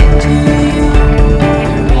say to you.